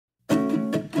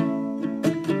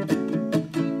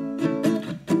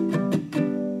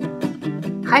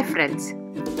Hi friends,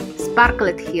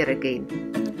 Sparklet here again.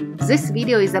 This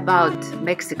video is about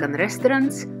Mexican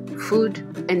restaurants, food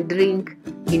and drink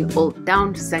in Old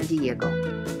Town San Diego.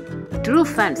 True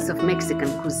fans of Mexican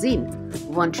cuisine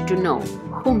want to know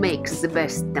who makes the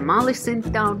best tamales in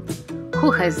town,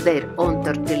 who has their own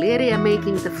tortilleria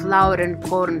making the flour and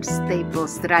corn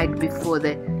staples right before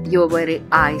your very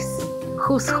eyes,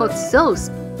 whose hot sauce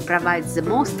provides the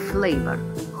most flavor,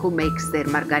 who makes their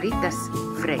margaritas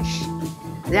fresh.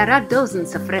 There are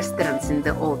dozens of restaurants in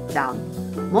the Old Town.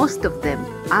 Most of them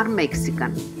are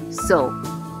Mexican, so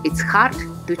it's hard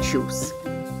to choose.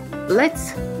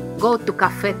 Let's go to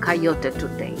Café Coyote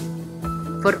today.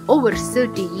 For over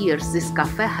 30 years, this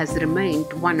cafe has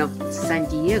remained one of San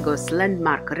Diego's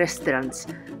landmark restaurants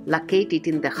located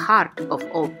in the heart of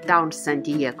Old Town San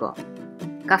Diego.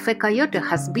 Café Coyote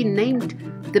has been named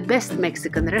the best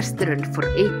Mexican restaurant for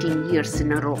 18 years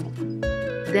in a row.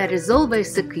 There is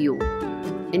always a queue,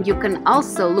 and you can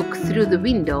also look through the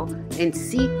window and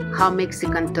see how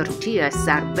Mexican tortillas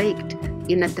are baked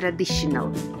in a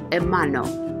traditional, mano,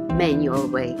 manual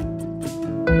way.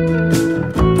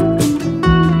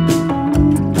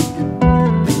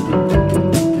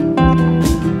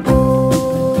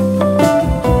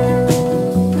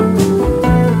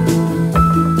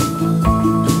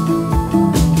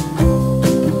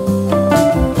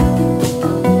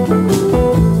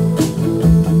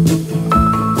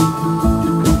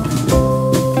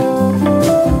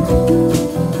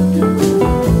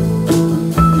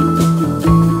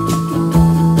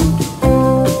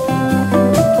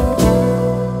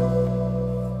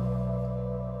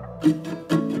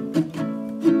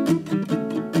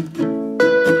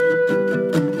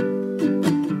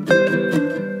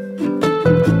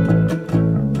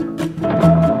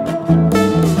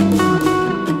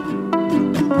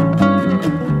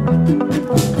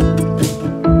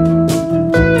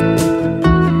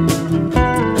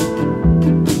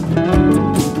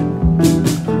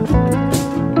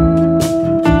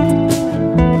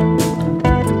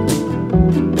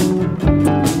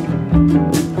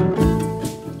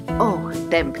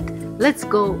 Let's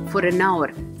go for an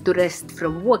hour to rest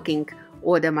from walking,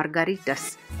 order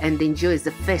margaritas and enjoy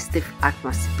the festive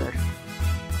atmosphere.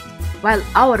 While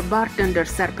our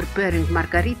bartenders are preparing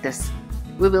margaritas,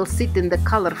 we will sit in the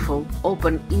colorful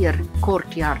open-air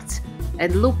courtyards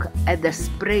and look at the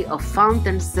spray of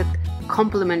fountains that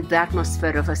complement the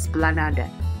atmosphere of Esplanade,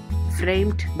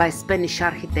 framed by Spanish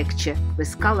architecture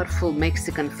with colorful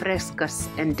Mexican frescoes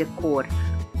and decor,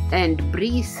 and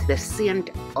breathe the scent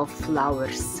of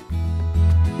flowers.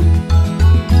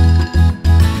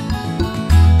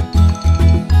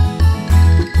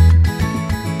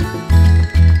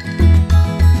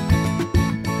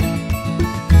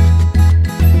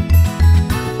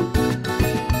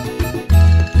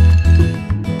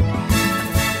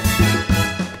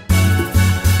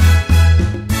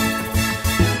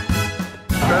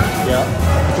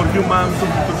 For you, ma'am,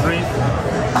 something to drink.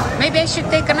 Maybe I should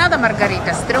take another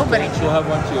margarita, strawberry. She'll have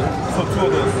one too. So two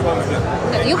of those. What was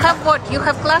it? You have what? You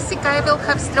have classic, I will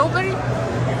have strawberry?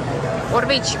 Or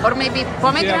which? Or maybe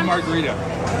pomegranate? Yeah, margarita.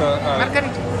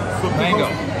 Margarita. So Mango.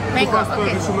 Mango,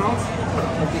 okay.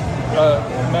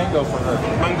 Mango for her.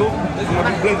 Mango? It's gonna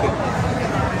be blended.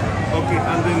 Okay,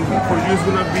 and then for you it's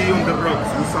gonna be on the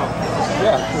rocks with salt.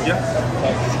 Yeah. Yeah?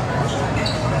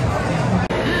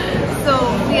 So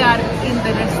we are in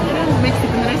the restaurant,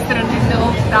 Mexican restaurant in the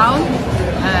Old Town.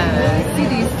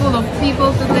 City is full of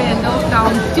people today, and Old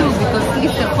Town too, because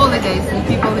it's the holidays and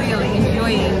people really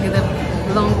enjoying the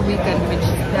long weekend which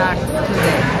starts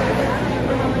today.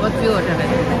 What we ordered?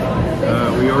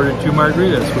 We ordered 2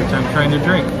 margaritas, which I'm trying to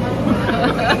drink.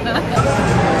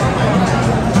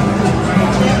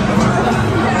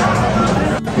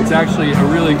 It's actually a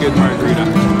really good margarita.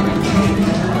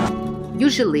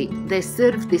 Usually they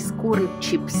serve these corn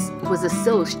chips with a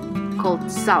sauce called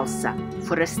salsa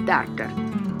for a starter.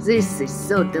 This is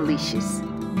so delicious.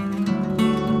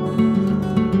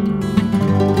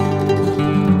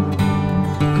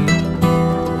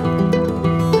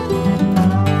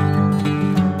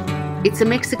 It's a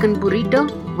Mexican burrito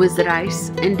with rice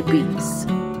and beans.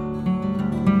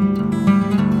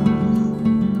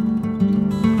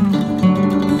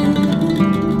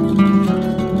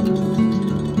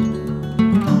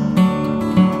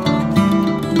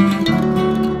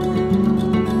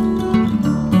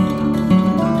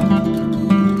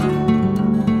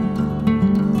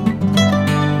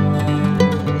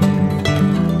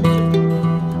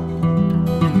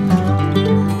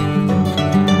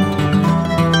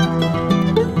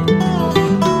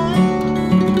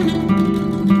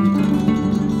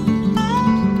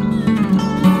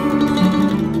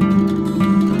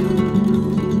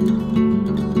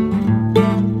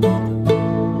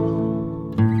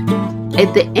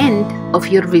 At the end of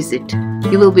your visit,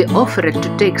 you will be offered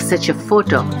to take such a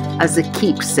photo as a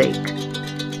keepsake.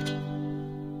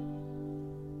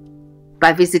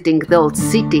 By visiting the old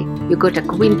city, you got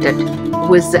acquainted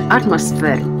with the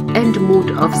atmosphere and mood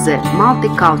of the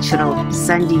multicultural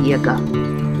San Diego.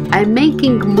 I'm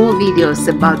making more videos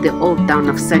about the old town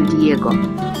of San Diego.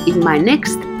 In my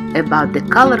next, about the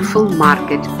colorful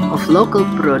market of local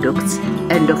products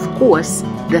and of course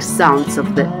the sounds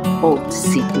of the old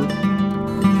city.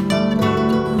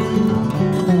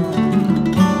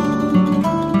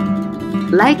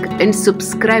 Like and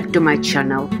subscribe to my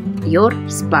channel, your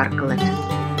Sparklet.